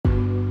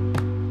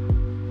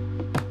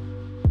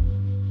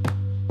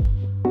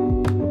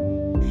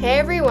Hey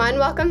everyone,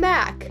 welcome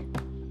back.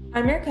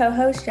 I'm your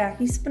co-host,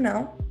 Jackie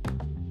Spinell.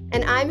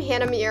 And I'm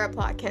Hannah Miera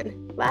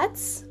Plotkin.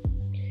 Let's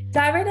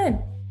dive right in.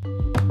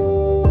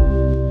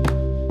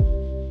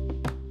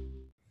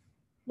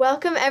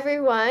 Welcome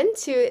everyone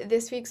to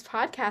this week's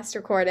podcast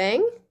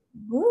recording.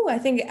 Ooh, I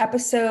think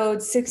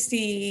episode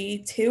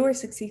 62 or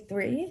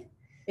 63.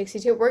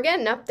 62. We're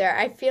getting up there.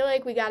 I feel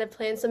like we got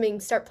to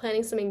start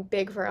planning something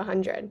big for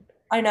 100.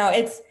 I know,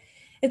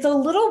 it's a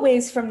little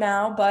ways from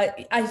now,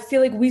 but I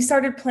feel like we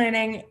started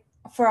planning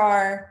for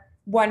our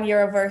 1-year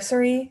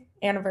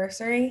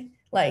anniversary,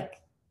 like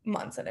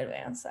months in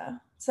advance, so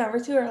it's never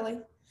too early.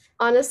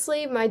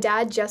 Honestly, my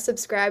dad just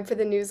subscribed for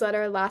the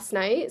newsletter last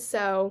night,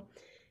 so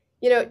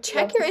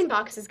check your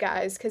inboxes,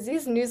 guys, because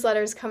these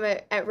newsletters come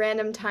at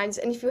random times.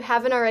 And if you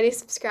haven't already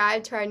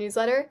subscribed to our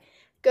newsletter,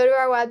 go to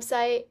our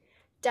website,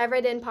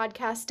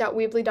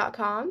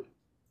 diverightinpodcast.weebly.com.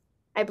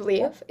 I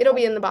believe it'll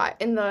be in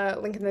the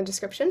link in the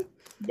description.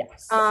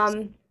 Yes.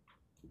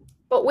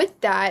 But with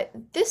that,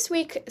 this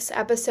week's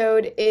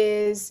episode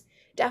is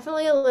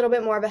definitely a little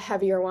bit more of a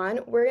heavier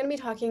one. We're going to be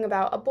talking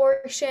about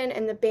abortion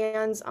and the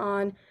bans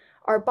on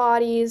our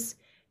bodies.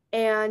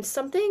 And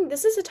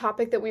this is a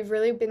topic that we've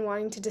really been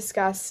wanting to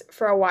discuss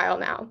for a while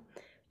now.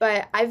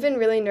 But I've been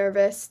really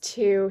nervous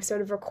to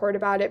sort of record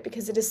about it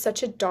because it is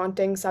such a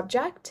daunting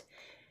subject.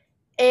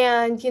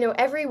 And,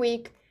 every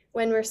week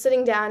when we're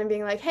sitting down and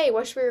being like, hey,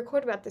 what should we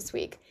record about this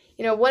week?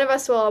 One of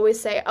us will always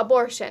say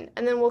abortion,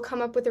 and then we'll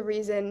come up with a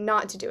reason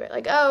not to do it.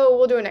 Like, oh,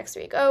 we'll do it next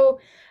week. Oh,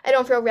 I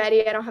don't feel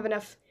ready. I don't have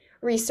enough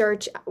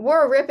research.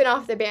 We're ripping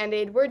off the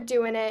Band-Aid. We're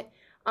doing it.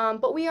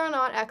 But we are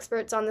not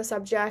experts on the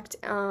subject.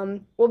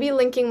 We'll be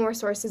linking more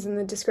sources in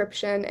the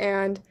description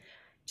and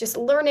just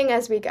learning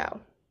as we go.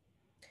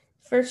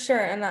 For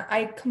sure, and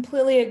I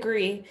completely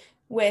agree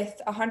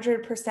with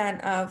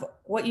 100% of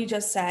what you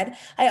just said.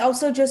 I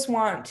also just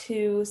want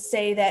to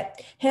say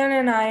that Hannah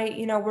and I,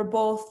 we're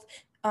both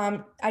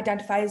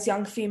identify as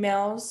young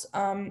females.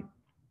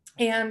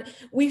 And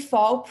we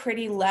fall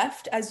pretty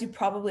left, as you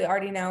probably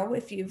already know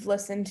if you've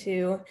listened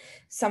to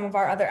some of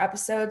our other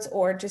episodes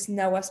or just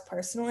know us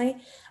personally.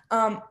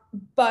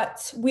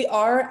 But we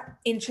are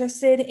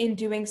interested in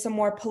doing some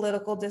more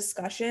political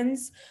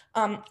discussions.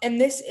 And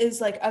this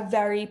is like a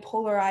very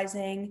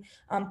polarizing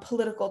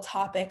political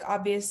topic,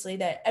 obviously,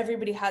 that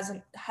everybody has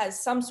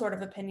some sort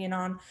of opinion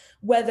on,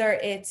 whether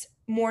it's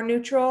more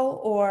neutral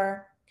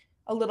or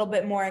a little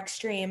bit more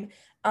extreme.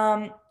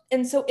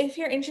 And so if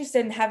you're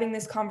interested in having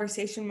this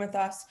conversation with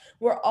us,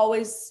 we're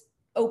always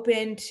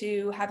open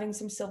to having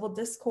some civil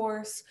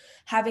discourse,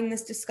 having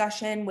this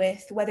discussion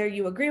with whether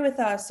you agree with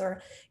us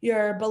or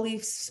your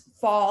beliefs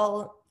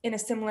fall in a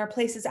similar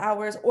place as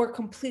ours or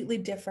completely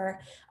differ.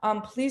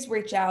 Please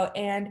reach out,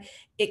 and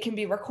it can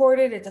be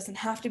recorded. It doesn't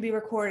have to be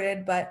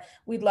recorded, but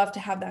we'd love to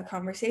have that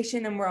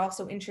conversation. And we're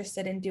also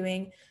interested in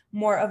doing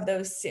more of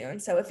those soon.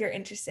 So if you're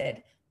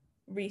interested,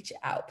 reach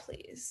out,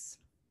 please.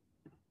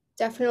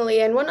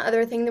 Definitely. And one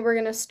other thing that we're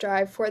going to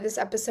strive for this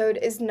episode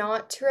is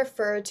not to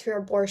refer to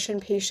abortion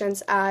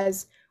patients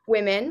as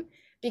women,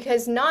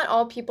 because not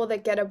all people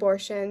that get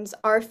abortions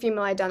are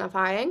female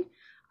identifying.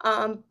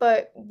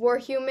 But we're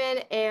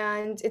human,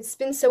 and it's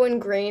been so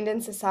ingrained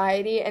in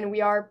society, and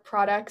we are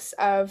products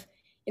of,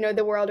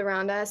 the world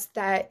around us,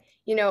 that,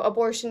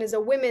 abortion is a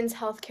women's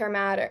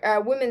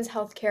healthcare women's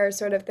healthcare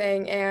sort of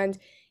thing. And,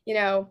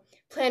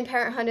 Planned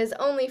Parenthood is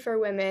only for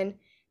women.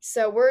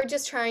 So we're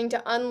just trying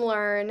to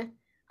unlearn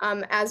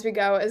as we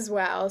go as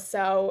well.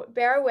 So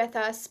bear with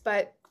us,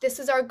 but this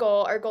is our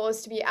goal. Our goal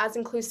is to be as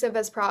inclusive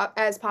as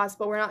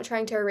possible. We're not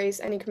trying to erase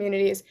any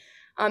communities.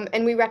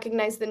 And we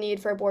recognize the need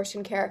for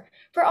abortion care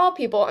for all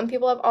people and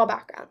people of all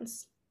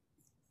backgrounds.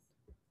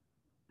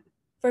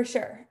 For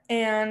sure.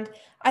 And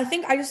I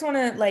think I just want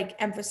to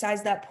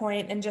emphasize that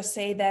point and just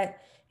say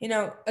that,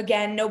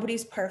 again,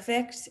 nobody's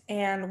perfect,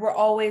 and we're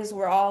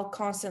all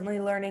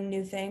constantly learning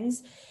new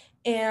things.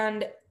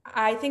 And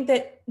I think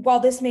that while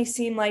this may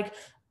seem like,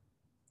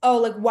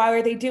 oh, why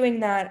are they doing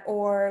that?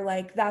 Or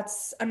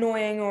that's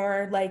annoying,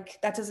 or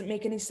that doesn't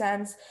make any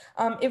sense.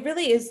 It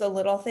really is the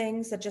little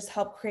things that just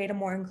help create a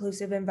more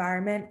inclusive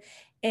environment.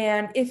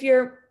 And if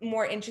you're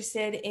more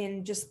interested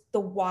in just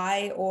the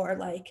why, or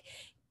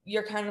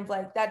you're kind of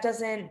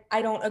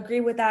I don't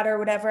agree with that or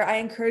whatever, I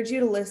encourage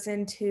you to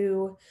listen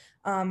to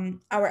our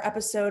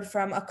episode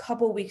from a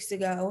couple weeks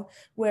ago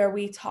where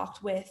we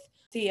talked with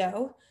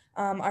Theo,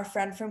 our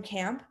friend from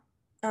camp.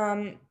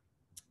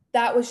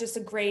 That was just a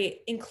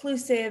great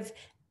inclusive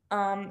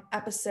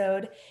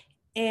episode.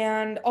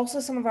 And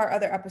also some of our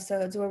other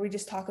episodes where we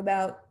just talk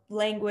about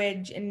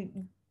language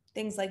and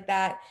things like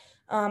that.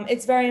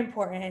 It's very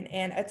important,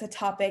 and it's a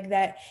topic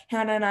that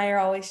Hannah and I are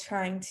always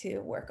trying to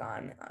work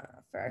on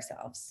for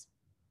ourselves.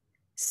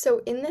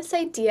 So in this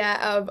idea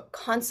of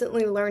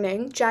constantly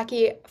learning,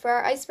 Jackie, for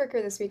our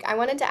icebreaker this week, I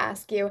wanted to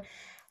ask you,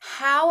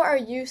 how are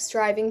you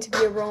striving to be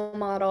a role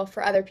model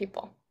for other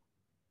people?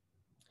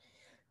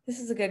 This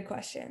is a good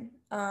question.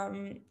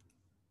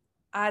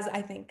 As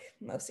I think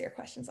most of your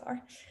questions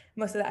are,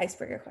 most of the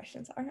icebreaker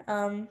questions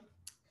are.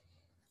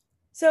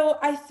 So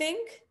I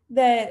think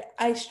that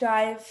I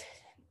strive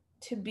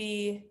to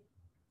be,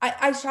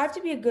 I strive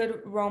to be a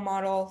good role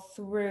model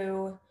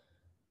through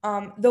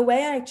the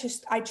way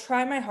I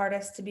try my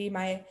hardest to be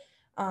my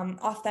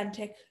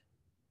authentic,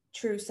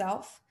 true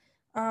self.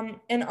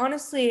 And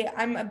honestly,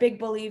 I'm a big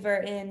believer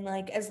in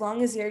like, as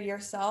long as you're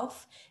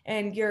yourself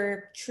and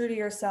you're true to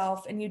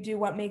yourself and you do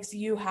what makes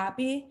you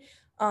happy,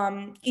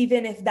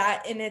 even if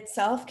that in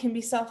itself can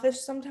be selfish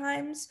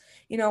sometimes,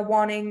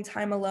 wanting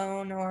time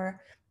alone or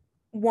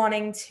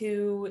wanting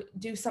to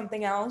do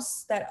something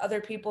else that other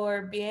people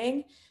are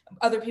doing.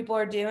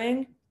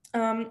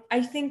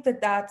 I think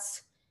that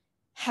that's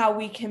how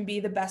we can be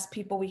the best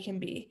people we can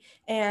be.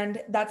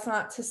 And that's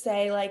not to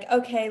say like,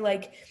 okay,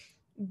 like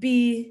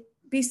be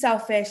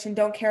selfish and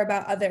don't care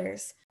about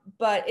others,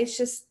 but it's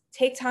just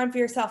take time for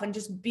yourself and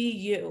just be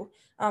you,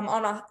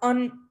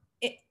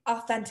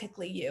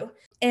 authentically you.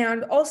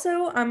 And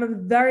also, I'm a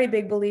very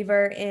big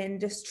believer in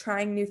just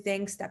trying new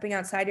things, stepping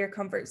outside your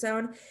comfort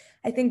zone.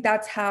 I think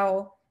that's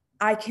how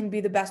I can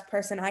be the best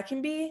person I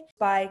can be,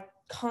 by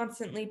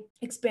constantly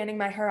expanding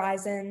my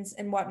horizons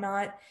and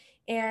whatnot,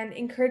 and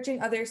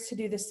encouraging others to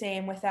do the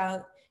same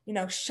without,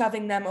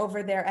 shoving them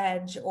over their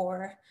edge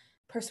or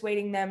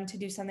persuading them to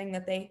do something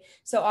that they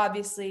so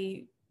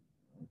obviously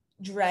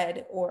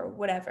dread or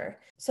whatever.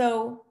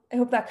 So I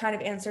hope that kind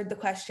of answered the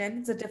question.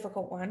 It's a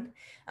difficult one.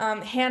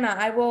 Hannah,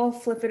 I will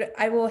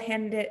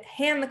hand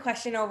the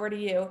question over to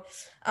you.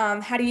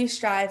 How do you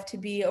strive to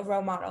be a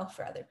role model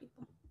for other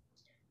people?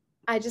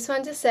 I just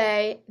want to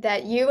say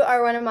that you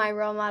are one of my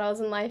role models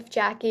in life,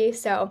 Jackie.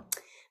 So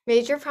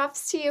major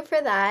props to you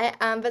for that.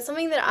 But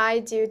something that I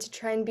do to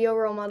try and be a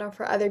role model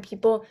for other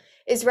people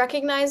is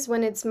recognize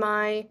when it's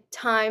my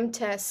time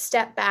to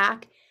step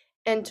back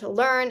and to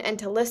learn and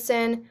to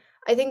listen.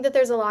 I think that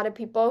there's a lot of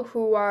people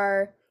who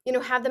are,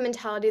 have the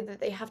mentality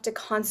that they have to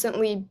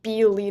constantly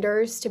be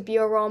leaders to be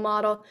a role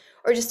model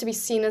or just to be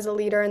seen as a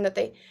leader, and that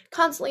they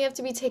constantly have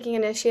to be taking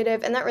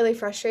initiative. And that really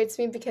frustrates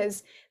me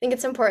because I think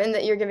it's important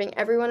that you're giving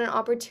everyone an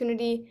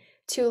opportunity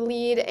to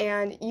lead,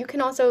 and you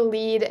can also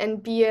lead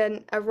and be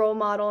a role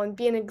model and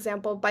be an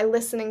example by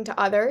listening to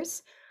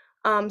others.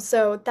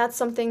 So that's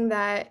something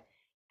that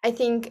I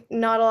think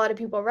not a lot of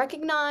people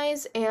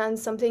recognize, and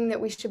something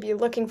that we should be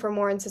looking for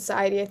more in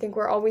society. I think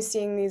we're always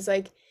seeing these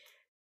like,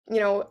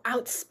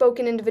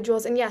 outspoken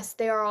individuals, and yes,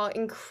 they are all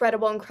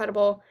incredible,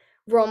 incredible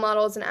role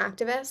models and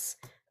activists,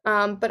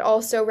 but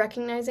also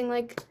recognizing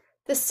like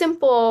the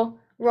simple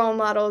role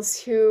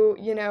models who,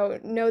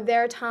 know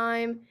their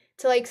time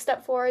to like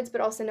step forwards,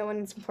 but also know when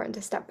it's important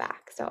to step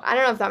back. So I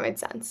don't know if that made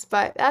sense,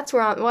 but that's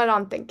what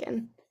I'm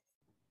thinking.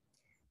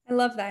 I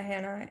love that,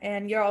 Hannah.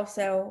 And you're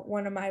also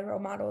one of my role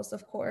models,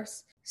 of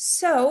course.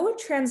 So,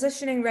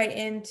 transitioning right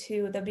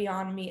into the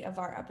Beyond Meat of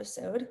our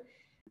episode.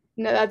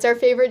 No, that's our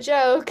favorite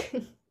joke.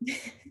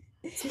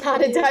 It's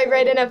not a Dive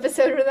Right In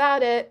episode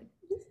without it.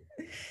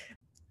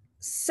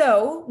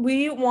 So,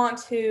 we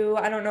want to,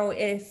 I don't know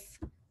if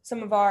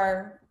some of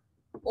our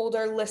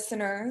older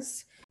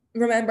listeners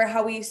remember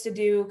how we used to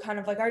do kind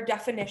of like our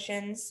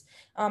definitions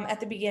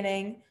at the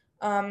beginning,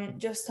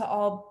 just to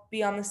all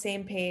be on the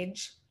same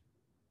page.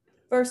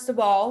 First of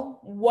all,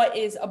 what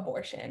is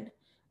abortion?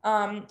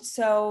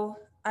 So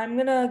I'm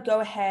gonna go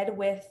ahead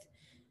with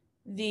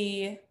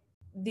the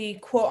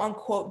quote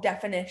unquote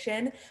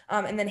definition,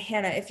 and then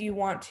Hannah, if you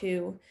want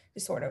to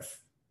just sort of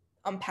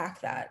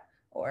unpack that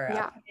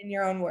or in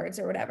your own words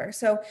or whatever.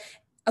 So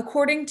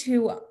according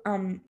to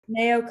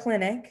Mayo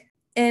Clinic,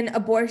 an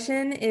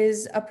abortion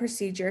is a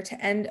procedure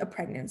to end a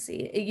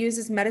pregnancy. It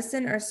uses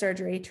medicine or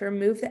surgery to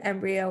remove the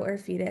embryo or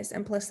fetus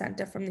and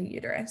placenta from the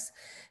uterus.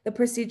 The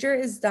procedure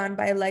is done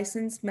by a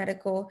licensed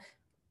medical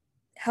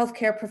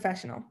healthcare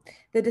professional.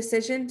 The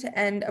decision to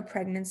end a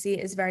pregnancy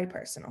is very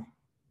personal.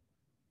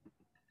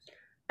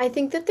 I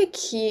think that the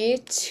key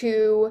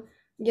to,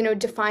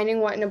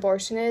 defining what an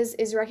abortion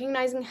is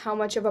recognizing how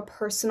much of a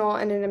personal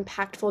and an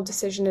impactful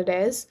decision it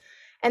is.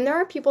 And there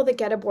are people that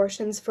get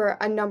abortions for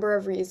a number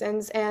of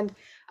reasons. And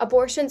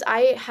abortions,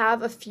 I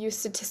have a few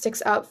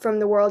statistics up from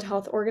the World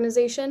Health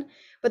Organization,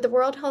 but the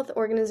World Health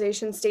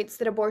Organization states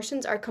that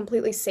abortions are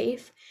completely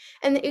safe.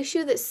 And the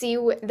issue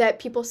that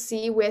people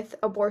see with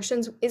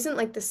abortions isn't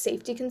like the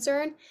safety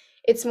concern,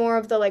 it's more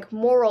of the like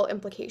moral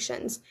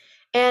implications.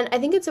 And I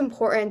think it's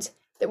important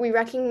that we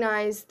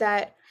recognize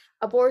that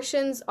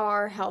abortions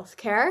are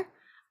healthcare.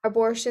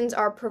 Abortions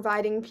are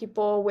providing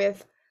people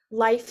with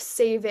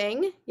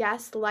life-saving,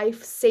 yes,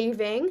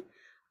 life-saving,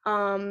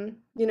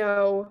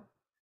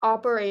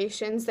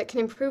 operations that can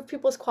improve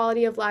people's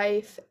quality of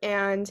life.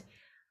 And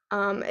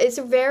it's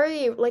a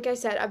very, like I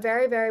said, a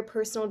very, very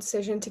personal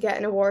decision to get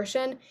an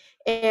abortion.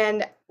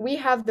 And we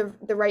have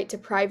the right to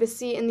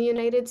privacy in the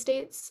United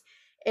States.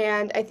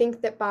 And I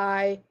think that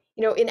by,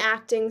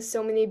 enacting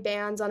so many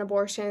bans on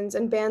abortions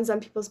and bans on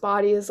people's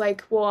bodies,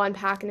 like we'll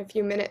unpack in a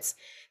few minutes,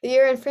 that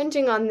you're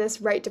infringing on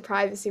this right to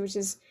privacy, which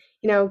is,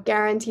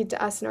 guaranteed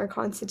to us in our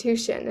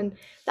Constitution. And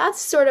that's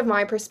sort of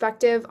my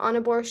perspective on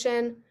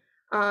abortion.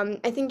 I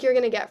think you're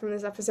going to get from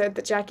this episode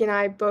that Jackie and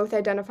I both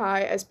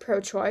identify as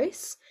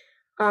pro-choice.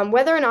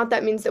 Whether or not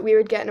that means that we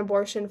would get an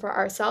abortion for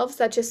ourselves,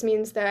 that just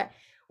means that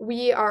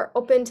we are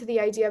open to the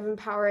idea of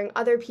empowering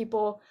other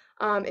people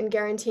and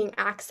guaranteeing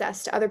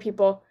access to other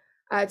people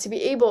to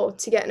be able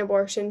to get an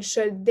abortion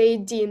should they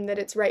deem that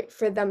it's right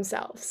for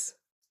themselves.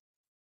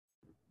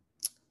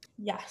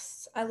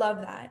 Yes, I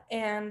love that.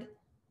 And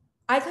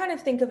I kind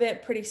of think of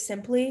it pretty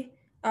simply.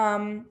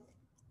 I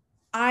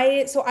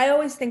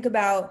always think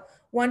about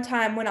one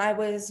time when I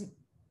was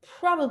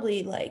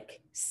probably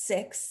like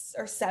 6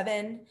 or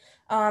 7,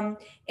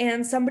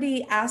 and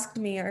somebody asked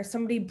me, or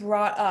somebody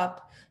brought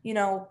up,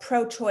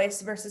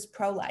 pro-choice versus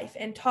pro-life,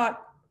 and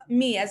taught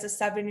me as a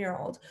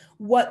 7-year-old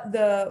what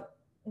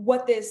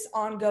this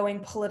ongoing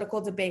political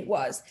debate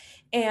was.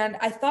 And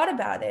I thought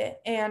about it,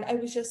 and I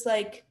was just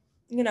like,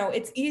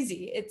 it's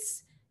easy.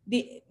 It's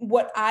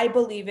what I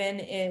believe in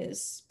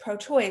is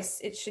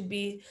pro-choice. It should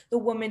be the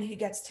woman who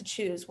gets to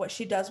choose what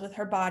she does with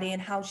her body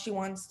and how she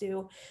wants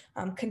to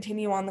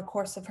continue on the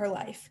course of her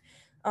life.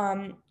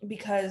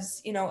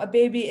 Because a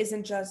baby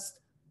isn't just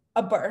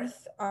a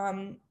birth.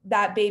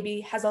 That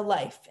baby has a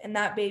life, and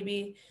that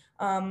baby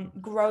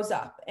grows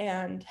up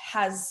and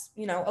has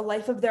a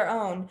life of their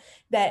own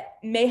that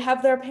may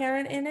have their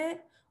parent in it,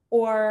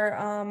 or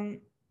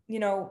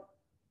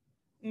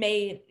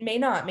may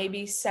not, may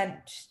be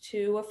sent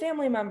to a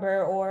family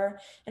member or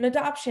an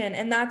adoption.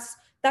 And that's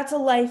a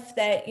life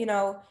that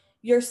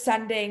you're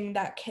sending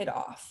that kid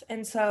off.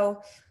 And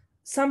so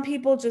some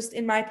people, just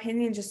in my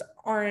opinion, just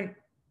aren't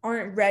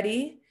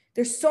ready.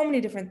 There's so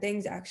many different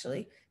things,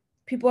 actually.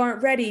 People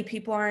aren't ready.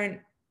 People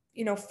aren't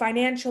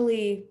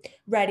financially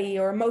ready,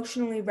 or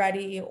emotionally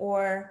ready,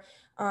 or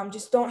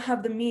just don't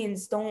have the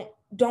means, don't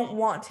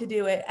want to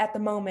do it at the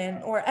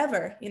moment, or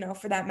ever,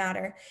 for that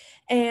matter.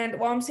 And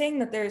while I'm saying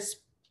that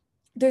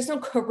there's no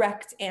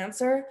correct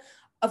answer,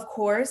 of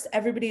course,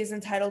 everybody is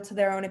entitled to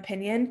their own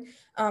opinion.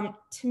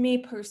 To me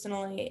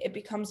personally, it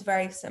becomes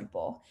very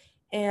simple.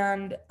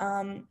 And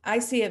I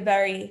see it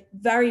very,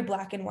 very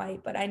black and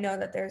white, but I know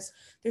that there's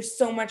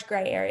so much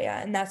gray area.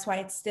 And that's why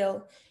it's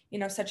still,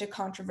 such a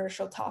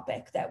controversial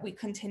topic that we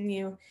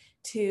continue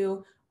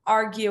to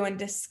argue and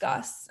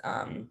discuss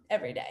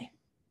every day.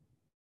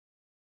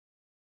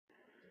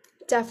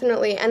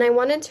 Definitely. And I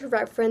wanted to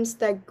reference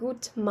the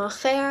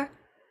Guttmacher,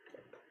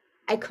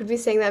 I could be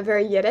saying that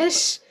very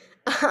Yiddish,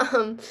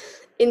 um,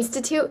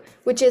 Institute,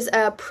 which is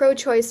a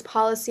pro-choice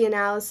policy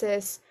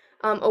analysis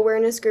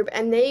awareness group,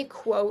 and they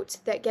quote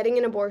that getting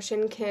an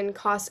abortion can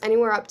cost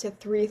anywhere up to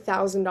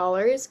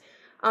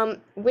 $3,000,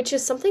 which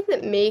is something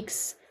that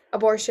makes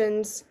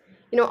abortions,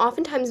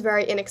 oftentimes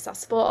very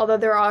inaccessible, although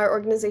there are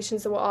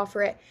organizations that will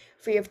offer it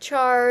free of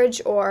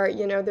charge, or,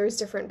 there's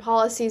different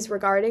policies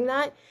regarding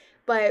that.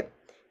 But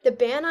the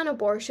ban on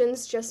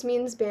abortions just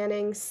means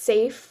banning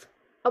safe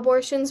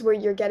abortions where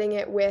you're getting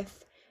it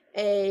with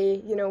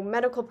a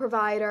medical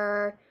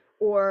provider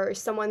or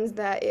someone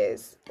that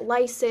is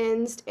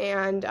licensed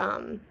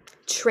and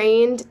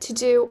trained to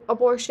do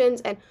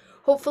abortions, and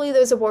hopefully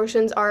those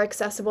abortions are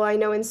accessible. I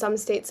know in some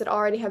states that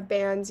already have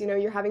bans,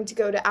 you're having to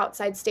go to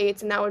outside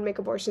states, and that would make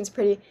abortions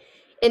pretty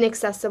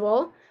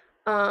inaccessible.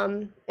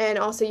 And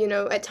also,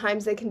 at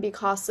times they can be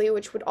costly,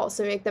 which would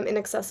also make them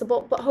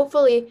inaccessible. But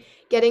hopefully,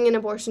 getting an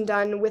abortion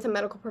done with a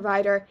medical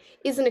provider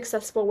is an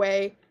accessible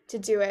way to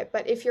do it.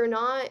 But if you're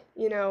not,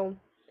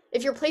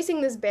 if you're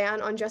placing this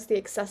ban on just the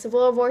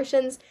accessible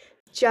abortions,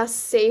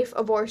 just safe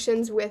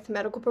abortions with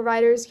medical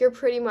providers, you're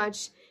pretty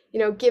much,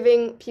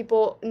 giving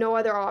people no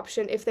other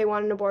option if they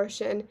want an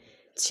abortion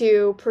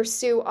to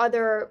pursue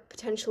other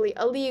potentially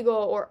illegal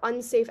or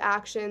unsafe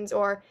actions,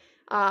 or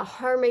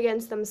harm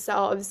against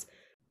themselves.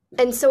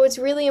 And so it's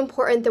really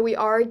important that we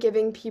are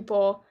giving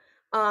people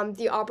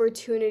the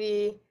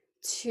opportunity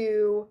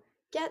to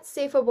get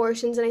safe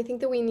abortions. And I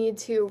think that we need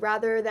to,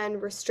 rather than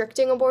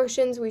restricting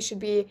abortions, we should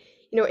be,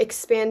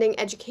 expanding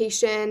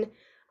education,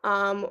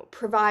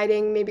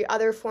 providing maybe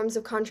other forms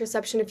of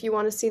contraception if you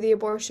want to see the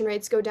abortion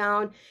rates go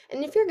down.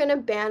 And if you're going to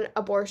ban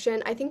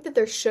abortion, I think that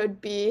there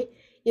should be,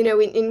 an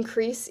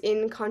increase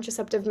in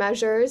contraceptive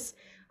measures,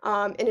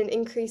 and an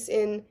increase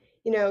in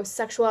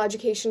sexual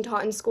education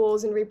taught in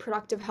schools and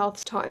reproductive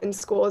health taught in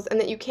schools, and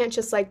that you can't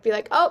just be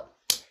like, oh,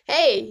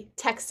 hey,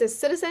 Texas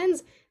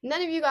citizens,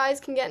 none of you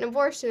guys can get an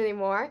abortion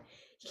anymore.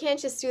 You can't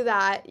just do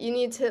that. You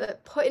need to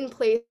put in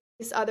place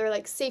other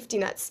safety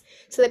nets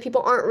so that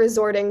people aren't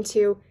resorting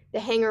to the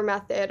hanger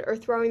method or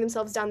throwing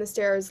themselves down the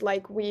stairs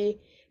like we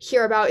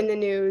hear about in the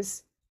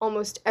news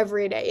almost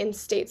every day in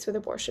states with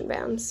abortion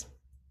bans.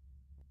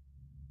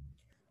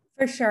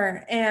 For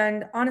sure.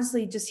 And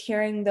honestly, just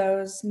hearing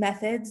those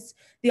methods,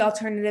 the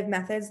alternative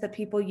methods that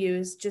people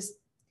use, just,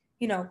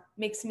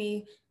 makes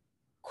me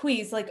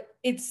queasy.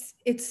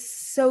 It's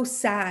so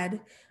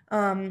sad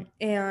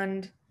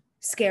and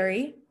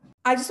scary.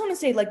 I just want to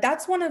say,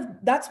 that's one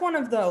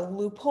of the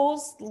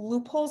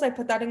loopholes, I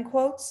put that in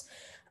quotes,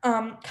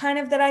 kind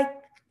of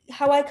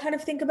how I kind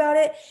of think about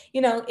it.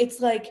 It's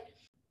like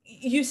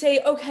you say,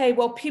 okay,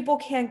 well, people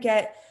can't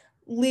get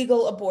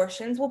legal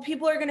abortions. Well,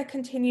 people are going to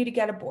continue to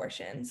get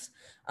abortions.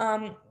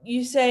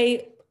 You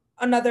say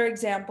another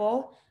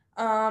example,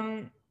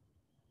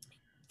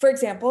 for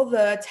example,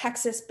 the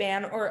Texas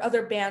ban or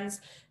other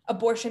bans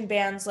abortion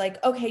bans,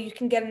 like, okay, you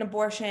can get an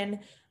abortion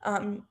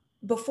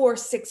before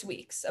 6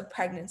 weeks of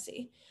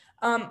pregnancy.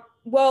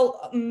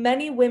 Well,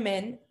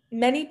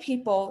 many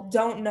people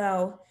don't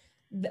know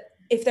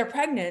if they're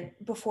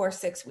pregnant before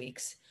 6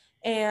 weeks.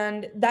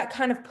 And that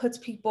kind of puts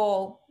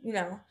people,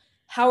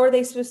 how are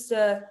they supposed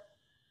to,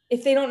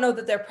 if they don't know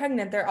that they're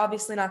pregnant, they're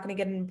obviously not going to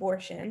get an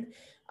abortion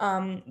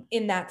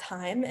in that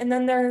time. And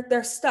then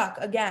they're stuck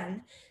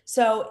again.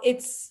 So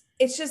it's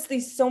just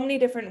these so many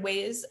different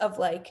ways of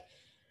like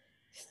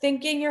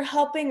thinking you're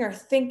helping or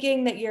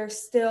thinking that you're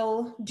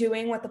still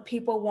doing what the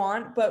people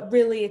want, but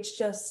really it's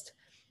just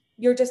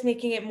you're just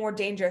making it more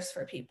dangerous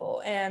for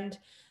people and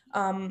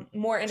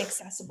more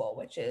inaccessible,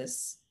 which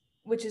is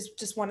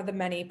just one of the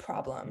many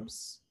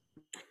problems.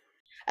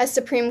 A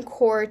Supreme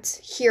Court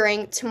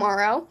hearing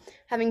tomorrow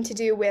having to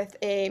do with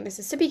a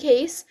Mississippi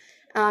case,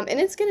 and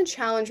it's going to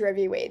challenge Roe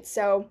v. Wade.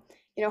 So,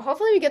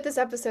 hopefully we get this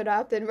episode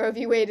up and Roe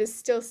v. Wade is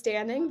still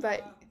standing,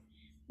 but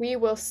we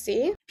will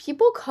see.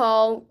 People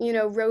call,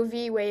 Roe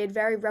v. Wade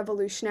very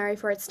revolutionary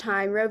for its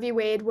time. Roe v.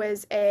 Wade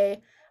was a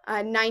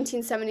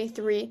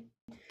 1973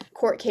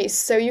 court case.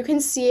 So you can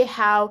see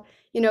how,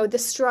 the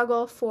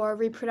struggle for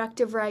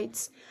reproductive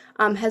rights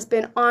has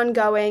been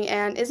ongoing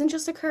and isn't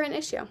just a current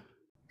issue.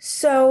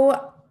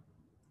 So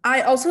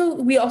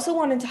we also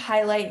wanted to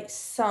highlight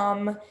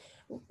some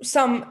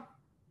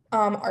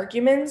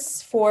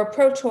arguments for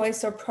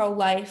pro-choice or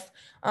pro-life,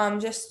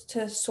 just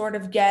to sort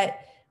of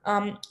get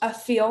a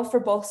feel for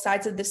both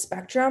sides of the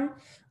spectrum.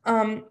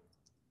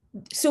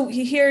 So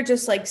here are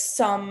just like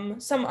some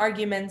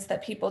arguments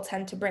that people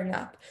tend to bring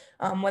up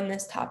when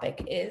this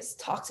topic is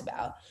talked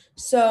about.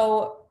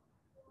 So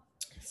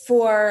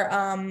for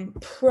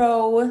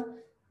pro-life,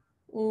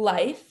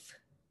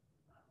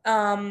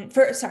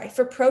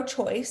 for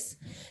pro-choice,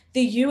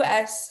 the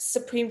U.S.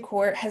 Supreme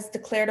Court has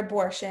declared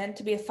abortion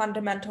to be a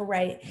fundamental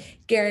right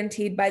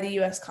guaranteed by the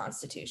U.S.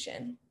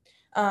 Constitution.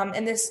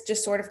 And this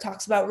just sort of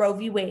talks about Roe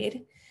v.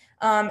 Wade.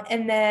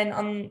 And then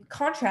on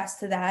contrast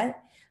to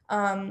that,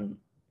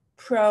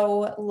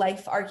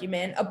 pro-life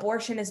argument,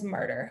 abortion is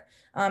murder,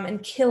 and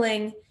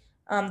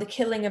the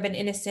killing of an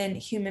innocent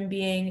human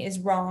being is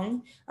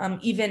wrong,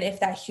 even if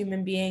that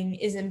human being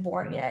isn't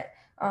born yet,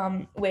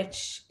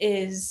 which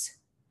is,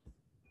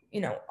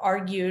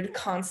 argued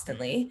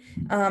constantly.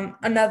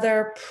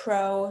 Another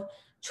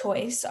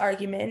pro-choice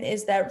argument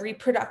is that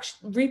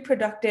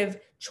reproductive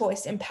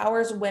choice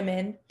empowers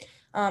women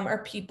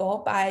or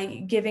people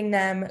by giving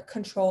them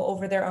control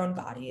over their own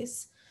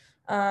bodies.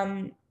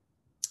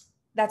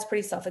 That's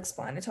pretty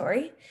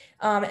self-explanatory.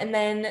 And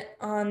then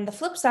on the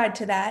flip side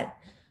to that,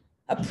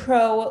 a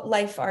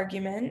pro-life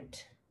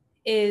argument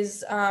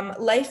is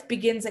life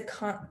begins at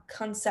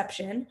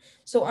conception.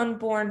 So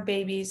unborn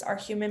babies are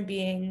human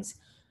beings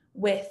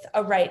with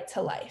a right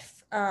to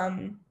life,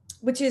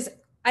 which is,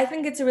 I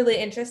think it's really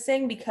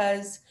interesting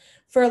because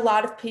for a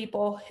lot of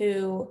people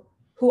who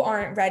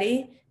aren't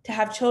ready to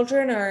have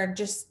children or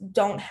just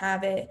don't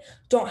have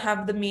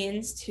the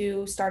means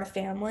to start a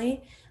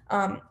family,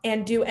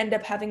 and do end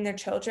up having their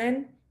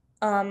children,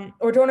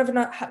 or don't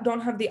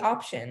have the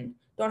option,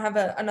 don't have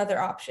another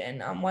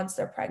option once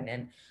they're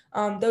pregnant.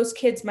 Those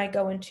kids might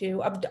go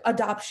into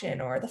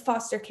adoption or the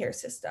foster care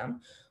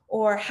system,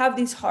 or have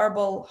these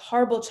horrible,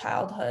 horrible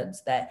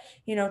childhoods that,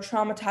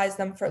 traumatize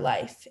them for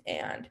life.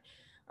 And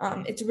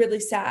it's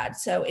really sad.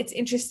 So it's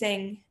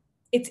interesting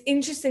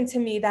to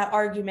me, that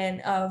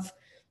argument of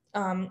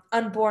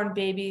unborn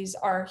babies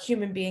are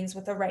human beings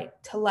with a right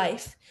to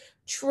life.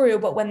 True,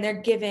 but when they're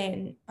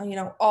given,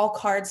 all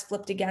cards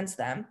flipped against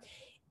them,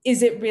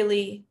 is it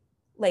really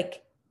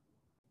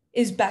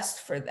is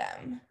best for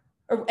them,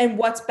 and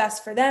what's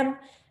best for them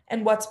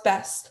and what's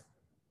best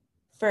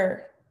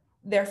for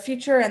their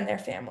future and their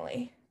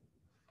family?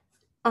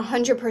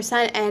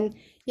 100%. And,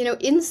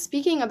 in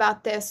speaking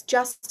about this,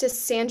 Justice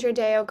Sandra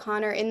Day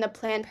O'Connor in the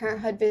Planned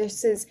Parenthood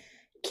versus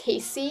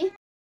Casey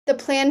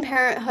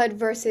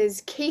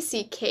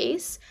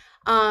case,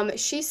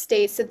 she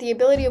states that the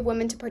ability of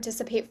women to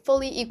participate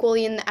fully,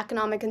 equally in the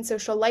economic and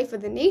social life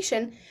of the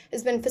nation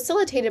has been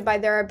facilitated by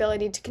their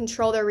ability to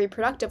control their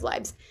reproductive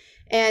lives.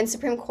 And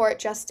Supreme Court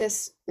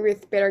Justice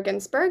Ruth Bader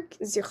Ginsburg,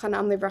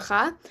 Zichanam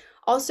Livracha,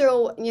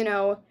 also,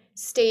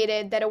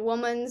 stated that a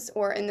woman's,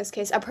 or in this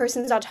case, a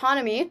person's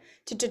autonomy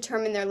to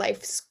determine their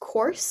life's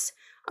course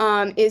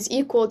is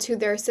equal to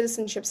their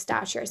citizenship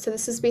stature. So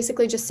this is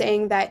basically just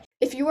saying that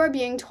if you are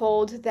being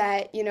told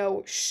that,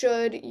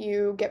 should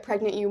you get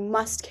pregnant, you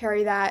must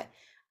carry that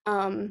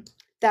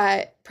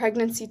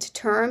pregnancy to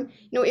term,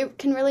 it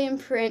can really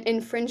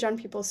infringe on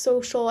people's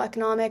social,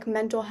 economic,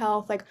 mental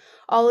health, like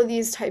all of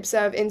these types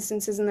of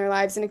instances in their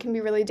lives. And it can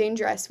be really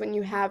dangerous when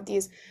you have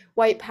these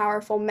white,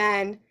 powerful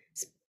men,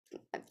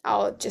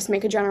 I'll just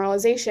make a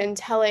generalization,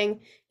 telling,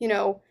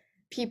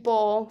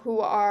 people who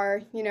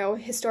are,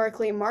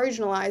 historically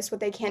marginalized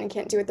what they can and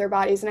can't do with their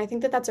bodies. And I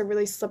think that that's a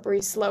really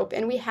slippery slope.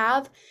 And we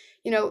have,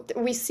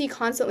 we see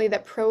constantly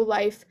that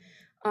pro-life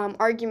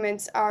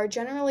arguments are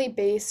generally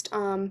based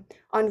on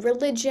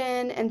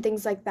religion and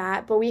things like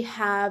that. But we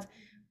have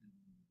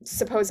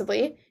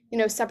supposedly,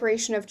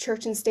 separation of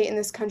church and state in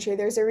this country.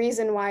 There's a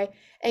reason why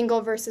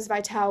Engel versus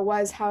Vitale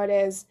was how it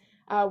is,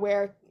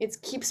 where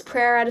it keeps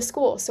prayer out of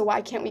school. So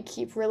why can't we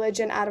keep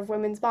religion out of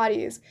women's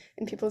bodies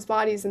and people's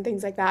bodies and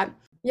things like that?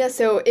 Yeah,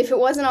 so if it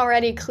wasn't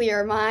already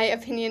clear, my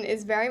opinion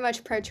is very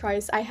much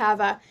pro-choice. I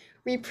have a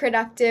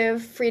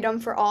reproductive freedom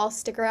for all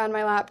sticker on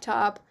my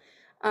laptop.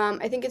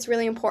 I think it's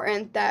really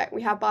important that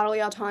we have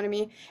bodily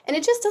autonomy, and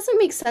it just doesn't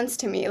make sense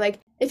to me. Like,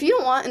 if you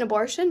don't want an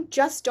abortion,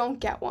 just don't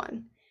get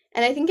one.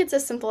 And I think it's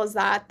as simple as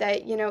that,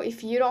 that,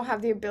 if you don't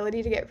have the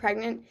ability to get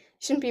pregnant, you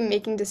shouldn't be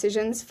making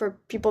decisions for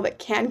people that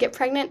can get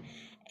pregnant.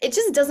 It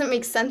just doesn't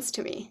make sense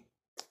to me.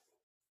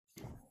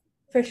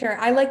 For sure.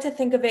 I like to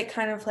think of it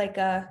kind of like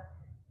an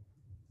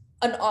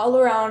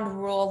all-around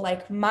rule,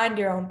 like mind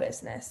your own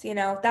business.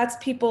 That's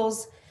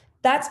people's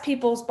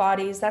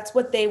bodies. That's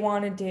what they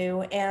want to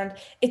do. And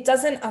it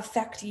doesn't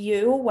affect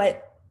you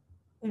what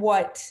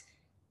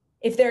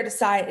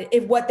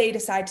if what they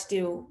decide to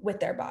do with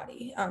their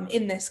body,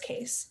 in this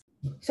case.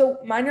 So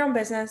mind your own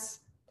business.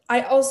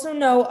 I also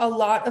know a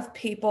lot of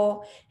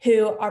people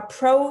who are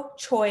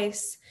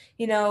pro-choice,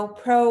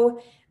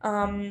 pro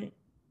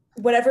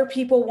whatever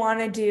people want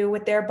to do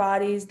with their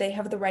bodies, they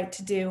have the right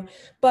to do,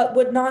 but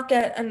would not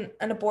get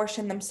an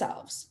abortion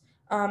themselves.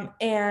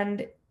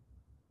 And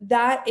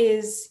that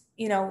is,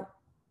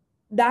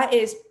 that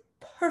is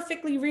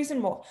perfectly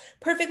reasonable,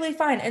 perfectly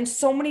fine. And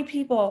so many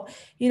people,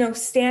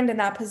 stand in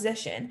that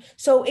position.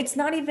 So it's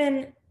not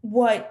even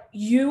what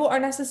you are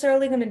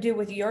necessarily going to do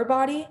with your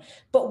body,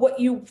 but what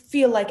you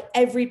feel like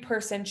every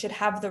person should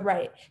have the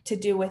right to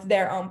do with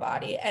their own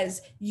body,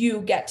 as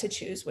you get to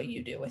choose what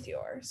you do with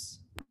yours.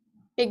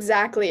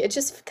 Exactly. It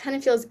just kind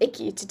of feels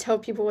icky to tell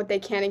people what they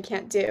can and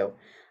can't do.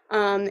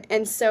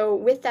 And so,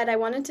 with that, I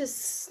wanted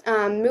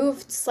to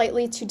move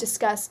slightly to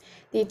discuss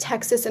the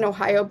Texas and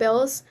Ohio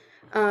bills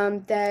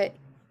that,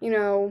 you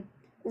know,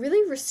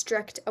 really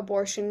restrict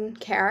abortion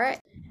care.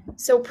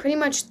 So, pretty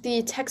much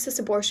the Texas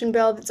abortion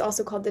bill, that's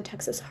also called the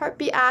Texas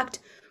Heartbeat Act,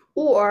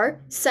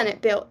 or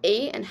Senate Bill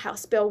 8 and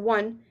House Bill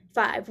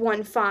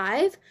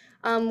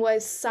 1515,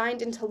 was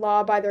signed into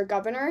law by their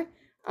governor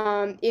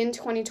in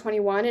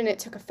 2021, and it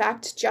took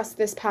effect just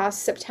this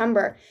past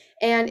September.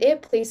 And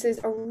it places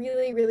a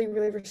really, really,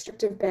 really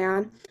restrictive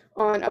ban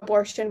on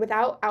abortion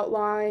without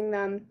outlawing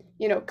them,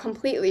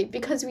 completely,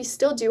 because we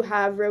still do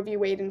have Roe v.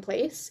 Wade in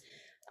place.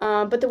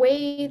 But the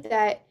way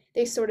that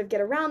they sort of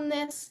get around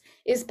this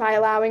is by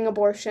allowing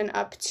abortion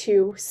up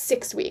to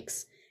 6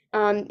 weeks,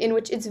 in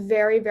which it's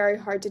very, very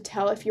hard to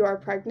tell if you are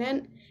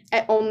pregnant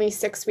at only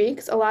 6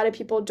 weeks. A lot of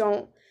people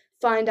don't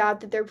find out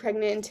that they're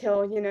pregnant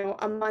until,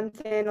 a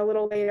month in, a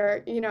little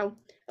later,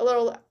 a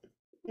little,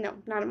 no,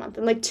 not a month,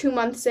 and like 2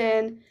 months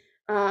in.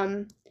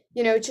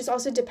 Just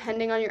also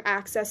depending on your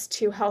access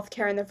to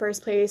healthcare in the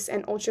first place,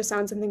 and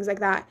ultrasounds and things like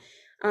that,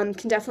 can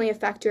definitely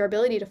affect your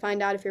ability to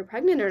find out if you're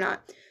pregnant or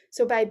not.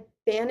 So by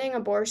banning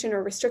abortion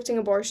or restricting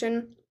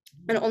abortion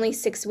in only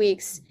 6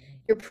 weeks,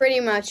 you're pretty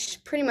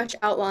much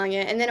outlawing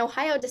it. And then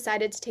Ohio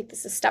decided to take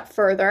this a step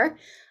further.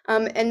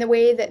 And the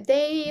way that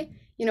they,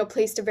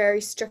 placed a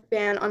very strict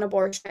ban on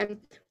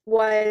abortion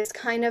was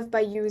kind of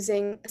by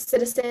using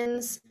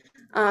citizens,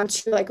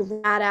 to like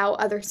rat out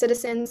other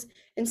citizens,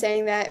 and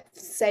saying that,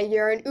 say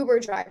you're an Uber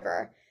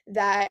driver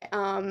that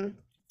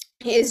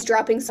is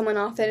dropping someone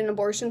off at an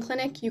abortion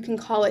clinic, you can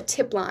call a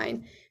tip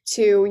line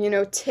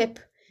to, tip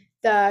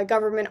the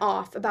government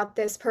off about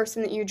this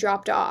person that you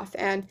dropped off,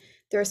 and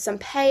there's some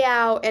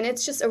payout. And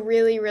it's just a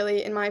really,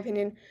 really, in my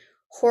opinion,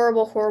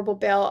 horrible, horrible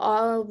bill.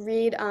 I'll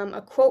read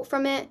a quote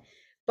from it,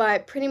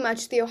 but pretty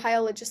much the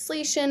Ohio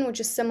legislation, which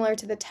is similar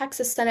to the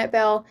Texas Senate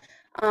bill,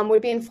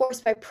 would be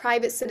enforced by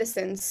private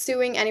citizens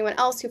suing anyone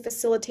else who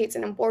facilitates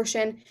an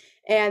abortion,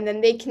 and then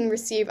they can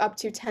receive up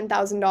to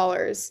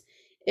 $10,000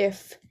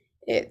 if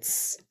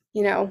it's,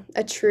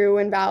 a true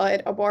and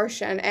valid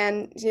abortion.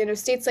 And,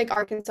 states like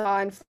Arkansas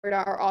and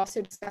Florida are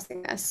also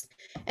discussing this.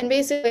 And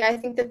basically, I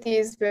think that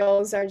these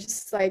bills are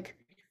just like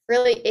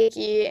really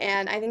icky,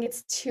 and I think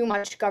it's too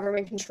much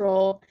government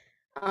control.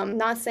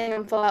 Not saying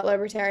I'm full out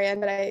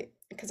libertarian, but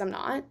because I'm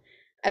not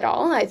at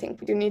all. I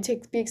think we do need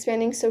to be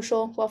expanding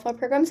social welfare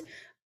programs.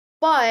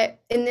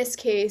 But in this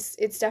case,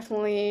 it's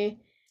definitely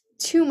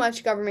too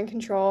much government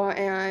control,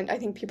 and I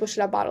think people should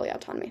have bodily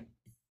autonomy.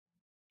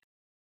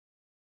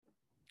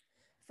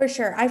 For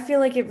sure. I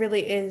feel like it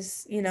really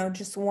is,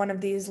 just one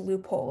of these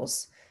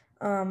loopholes,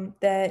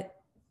 that,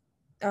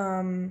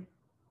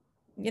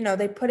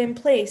 they put in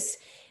place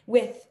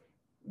with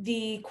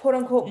the quote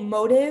unquote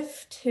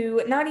motive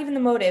to, not even the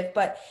motive,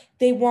 but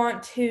they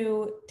want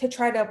to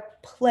try to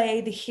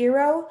play the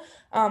hero,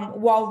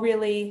 while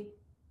really,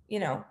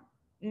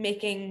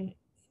 making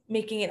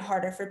it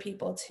harder for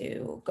people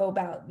to go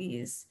about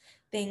these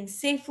things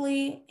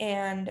safely,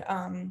 and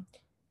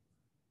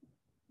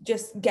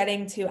just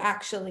getting to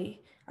actually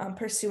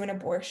pursue an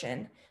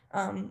abortion,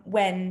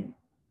 when,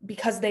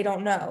 because they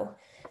don't know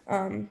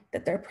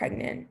that they're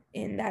pregnant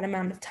in that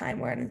amount of time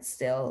when it's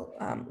still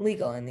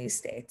legal in these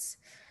states.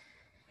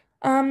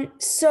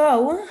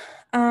 So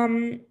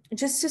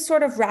just to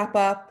sort of wrap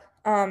up,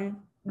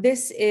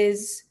 this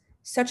is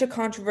such a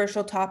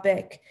controversial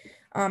topic.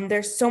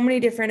 There's so many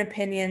different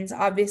opinions.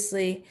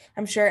 Obviously,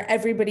 I'm sure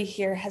everybody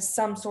here has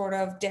some sort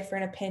of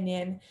different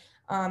opinion,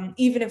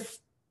 even if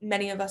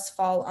many of us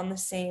fall on the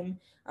same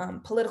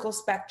political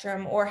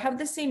spectrum or have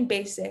the same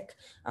basic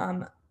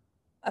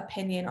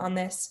opinion on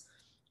this.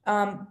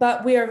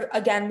 But we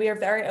are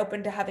very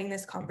open to having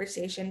this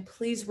conversation.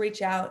 Please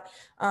reach out.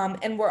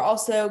 And we're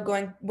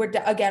going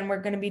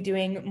to be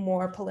doing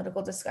more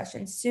political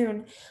discussions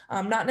soon,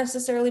 not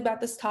necessarily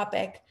about this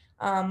topic,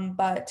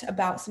 but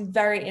about some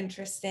very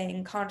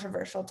interesting,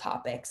 controversial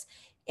topics.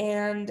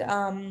 And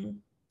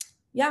I'm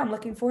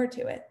looking forward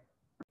to it.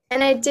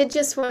 And I did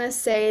just want to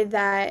say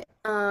that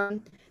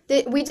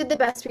we did the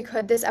best we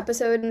could this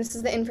episode, and this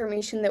is the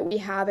information that we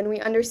have, and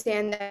we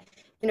understand that,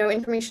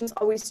 information is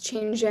always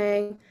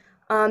changing.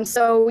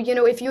 So,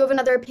 if you have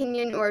another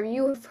opinion or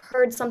you've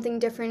heard something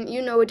different,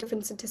 a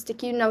different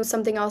statistic,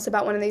 something else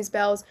about one of these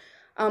bills,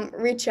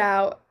 reach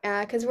out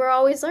because we're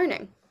always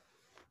learning.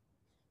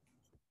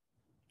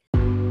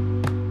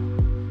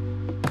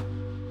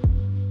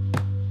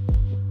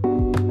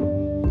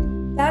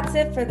 That's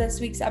it for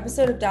this week's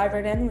episode of Dive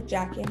Right In with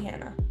Jackie and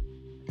Hannah.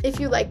 If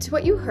you liked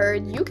what you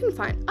heard, you can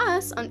find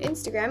us on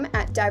Instagram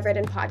at Dive Right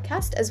In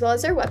Podcast, as well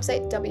as our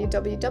website,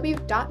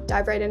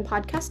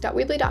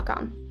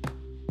 www.diverightinpodcast.weebly.com.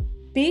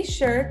 Be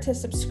sure to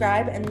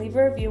subscribe and leave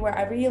a review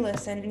wherever you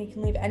listen, and you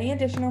can leave any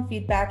additional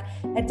feedback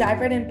at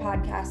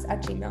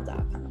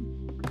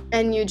diverightinpodcast@gmail.com.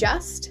 And you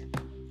just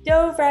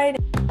dove right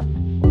in.